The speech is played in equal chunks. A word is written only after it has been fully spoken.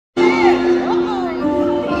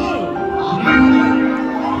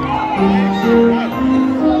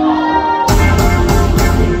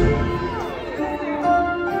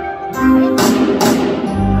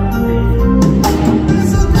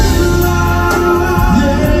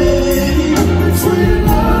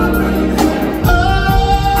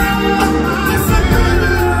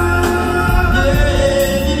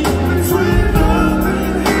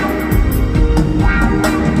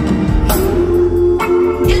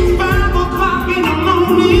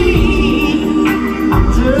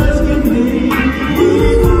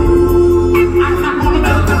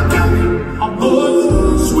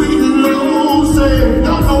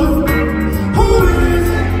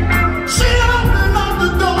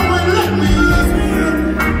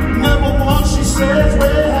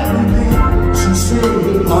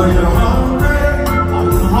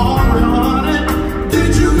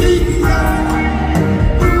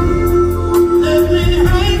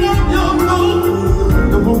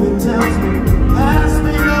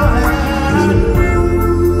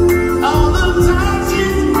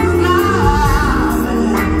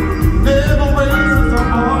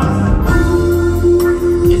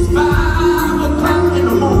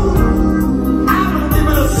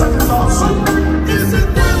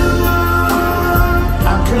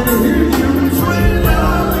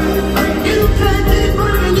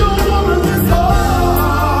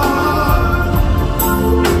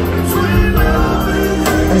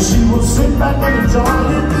back and enjoy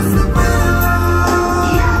it.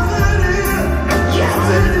 Yes,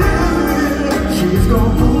 it is. She's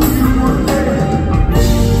gonna fool you one day.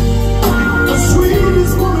 The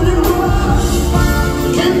sweetest woman in the world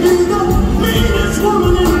can be the meanest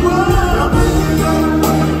woman in the world.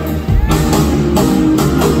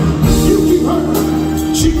 You keep her,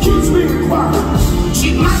 she keeps me quiet. She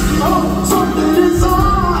might know something is on.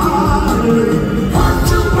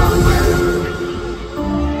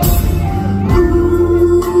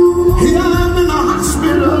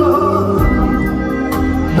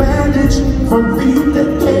 From feet to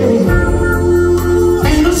head,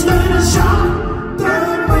 ain't a standing shot,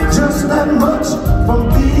 just that much from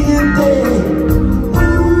being dead.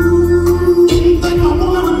 Didn't think I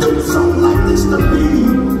would ever do something like this to me.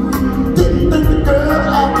 Didn't think the girl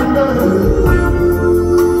had the nerve.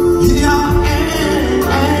 Here I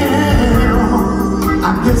am. I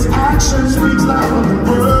guess action speaks louder than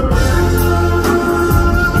words.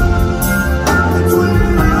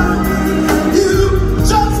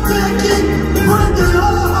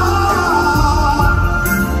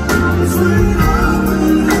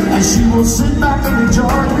 She will sit back and enjoy it.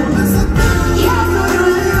 Yes, it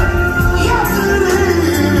is. Yes, it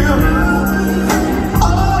is.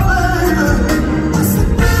 Oh, baby.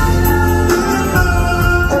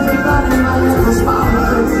 Everybody might have a smile on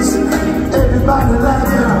their face. Everybody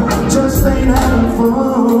laughing, just ain't having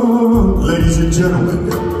fun. Ladies and gentlemen,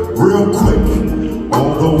 real quick,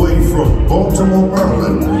 all the way from Baltimore,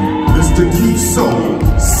 Maryland, Mr. Keith Soul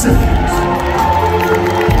Simmons.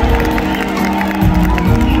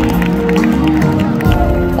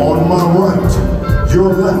 On my right,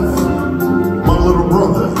 your left, my little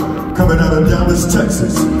brother, coming out of Dallas,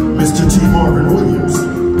 Texas, Mr. T. Marvin Williams.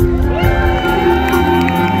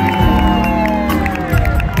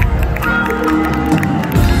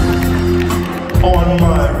 On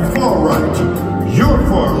my far right, your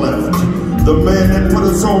far left, the man that put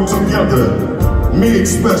us all together, me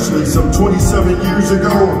especially, some 27 years ago.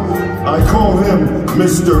 I call him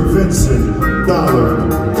Mr. Vincent Dollar,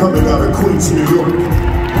 coming out of Queens, New York.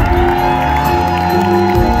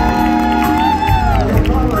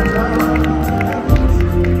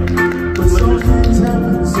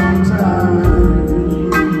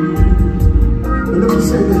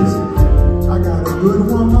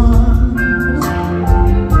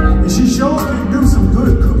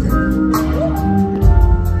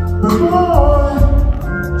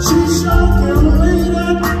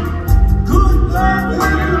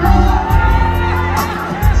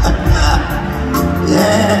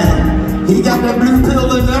 He got that blue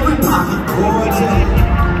pill in every pocket.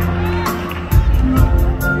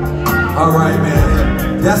 All right,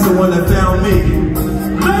 man. That's the one that found me.